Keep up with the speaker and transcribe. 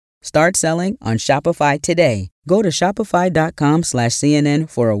Start selling on Shopify today. Go to shopify.com/CNN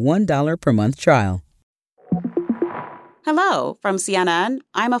for a $1 per month trial. Hello, from CNN,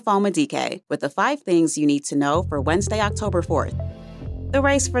 I'm Afoma DK with the 5 things you need to know for Wednesday, October 4th. The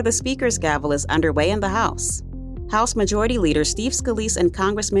race for the Speaker's gavel is underway in the House. House Majority Leader Steve Scalise and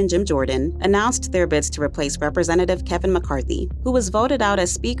Congressman Jim Jordan announced their bids to replace Representative Kevin McCarthy, who was voted out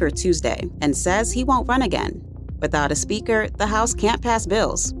as Speaker Tuesday and says he won't run again. Without a Speaker, the House can't pass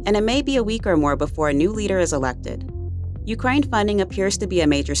bills, and it may be a week or more before a new leader is elected. Ukraine funding appears to be a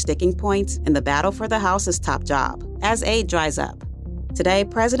major sticking point in the battle for the House's top job, as aid dries up. Today,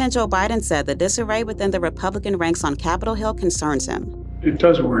 President Joe Biden said the disarray within the Republican ranks on Capitol Hill concerns him. It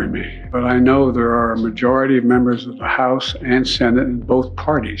does worry me, but I know there are a majority of members of the House and Senate in both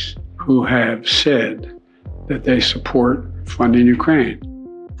parties who have said that they support funding Ukraine.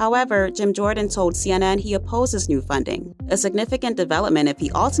 However, Jim Jordan told CNN he opposes new funding, a significant development if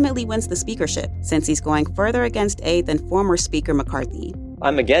he ultimately wins the speakership, since he's going further against aid than former Speaker McCarthy.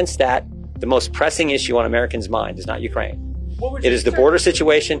 I'm against that. The most pressing issue on Americans' mind is not Ukraine. It is the border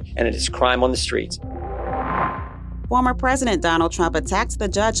situation, and it is crime on the streets. Former President Donald Trump attacked the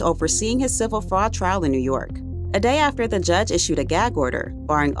judge overseeing his civil fraud trial in New York, a day after the judge issued a gag order,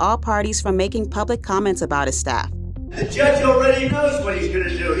 barring all parties from making public comments about his staff. The judge already knows what he's going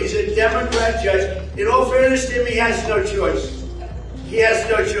to do. He's a Democrat judge. In all fairness to him, he has no choice. He has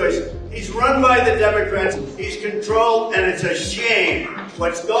no choice. He's run by the Democrats. He's controlled, and it's a shame.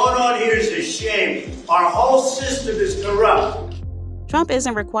 What's going on here is a shame. Our whole system is corrupt. Trump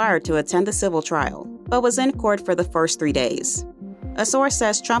isn't required to attend the civil trial, but was in court for the first 3 days. A source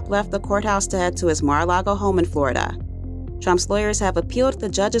says Trump left the courthouse to head to his Mar-a-Lago home in Florida. Trump's lawyers have appealed the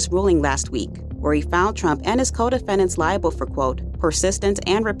judge's ruling last week, where he found Trump and his co-defendants liable for, quote, persistent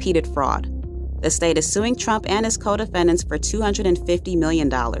and repeated fraud. The state is suing Trump and his co-defendants for $250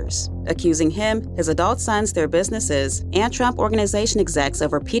 million, accusing him, his adult sons, their businesses, and Trump Organization execs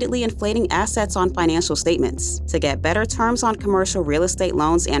of repeatedly inflating assets on financial statements to get better terms on commercial real estate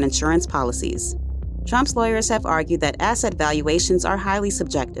loans and insurance policies. Trump's lawyers have argued that asset valuations are highly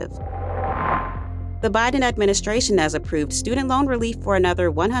subjective. The Biden administration has approved student loan relief for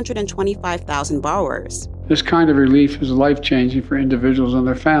another 125,000 borrowers. This kind of relief is life-changing for individuals and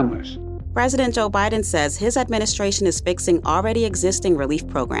their families. President Joe Biden says his administration is fixing already existing relief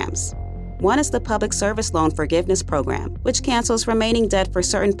programs. One is the Public Service Loan Forgiveness Program, which cancels remaining debt for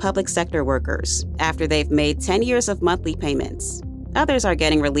certain public sector workers after they've made 10 years of monthly payments. Others are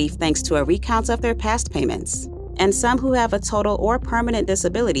getting relief thanks to a recount of their past payments. And some who have a total or permanent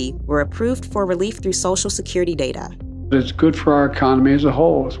disability were approved for relief through Social Security data. It's good for our economy as a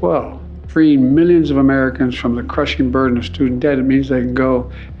whole as well. Freeing millions of Americans from the crushing burden of student debt, it means they can go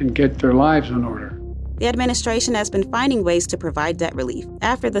and get their lives in order. The administration has been finding ways to provide debt relief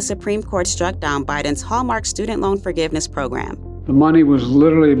after the Supreme Court struck down Biden's hallmark student loan forgiveness program. The money was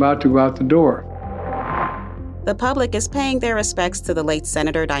literally about to go out the door. The public is paying their respects to the late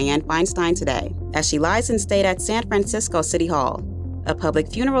Senator Dianne Feinstein today, as she lies in state at San Francisco City Hall. A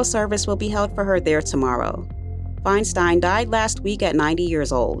public funeral service will be held for her there tomorrow. Feinstein died last week at 90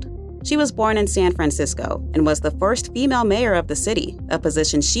 years old. She was born in San Francisco and was the first female mayor of the city, a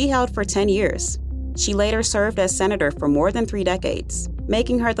position she held for 10 years. She later served as senator for more than 3 decades,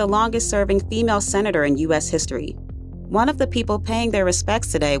 making her the longest-serving female senator in U.S. history. One of the people paying their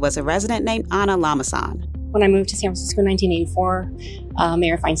respects today was a resident named Anna Lamasan. When I moved to San Francisco in 1984,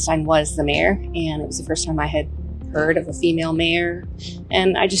 Mayor Feinstein was the mayor, and it was the first time I had heard of a female mayor,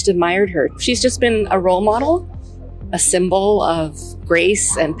 and I just admired her. She's just been a role model, a symbol of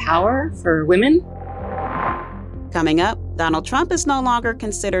grace and power for women. Coming up, Donald Trump is no longer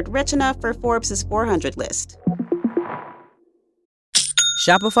considered rich enough for Forbes' 400 list.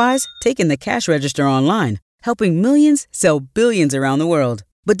 Shopify's taken the cash register online, helping millions sell billions around the world.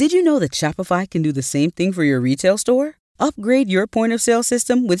 But did you know that Shopify can do the same thing for your retail store? Upgrade your point-of-sale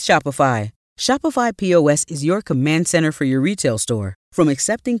system with Shopify. Shopify POS is your command center for your retail store. From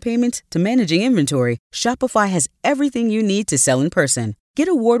accepting payments to managing inventory, Shopify has everything you need to sell in person. Get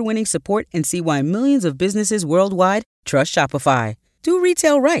award-winning support and see why millions of businesses worldwide trust Shopify. Do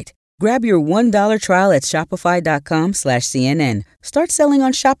retail right. Grab your $1 trial at shopify.com/CNN. Start selling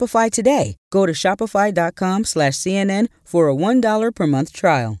on Shopify today. Go to shopify.com/CNN for a $1 per month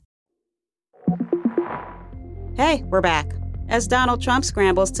trial. Hey, we're back. As Donald Trump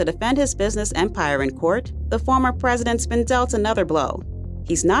scrambles to defend his business empire in court, the former president's been dealt another blow.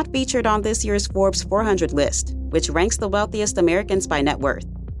 He's not featured on this year's Forbes 400 list, which ranks the wealthiest Americans by net worth.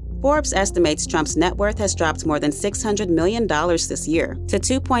 Forbes estimates Trump's net worth has dropped more than $600 million this year to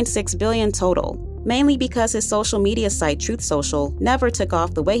 $2.6 billion total. mainly because his social media site Truth Social never took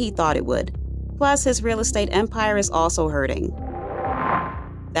off the way he thought it would. Plus, his real estate empire is also hurting.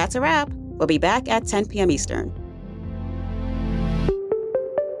 That's a wrap. We'll be back at 10 p.m. Eastern.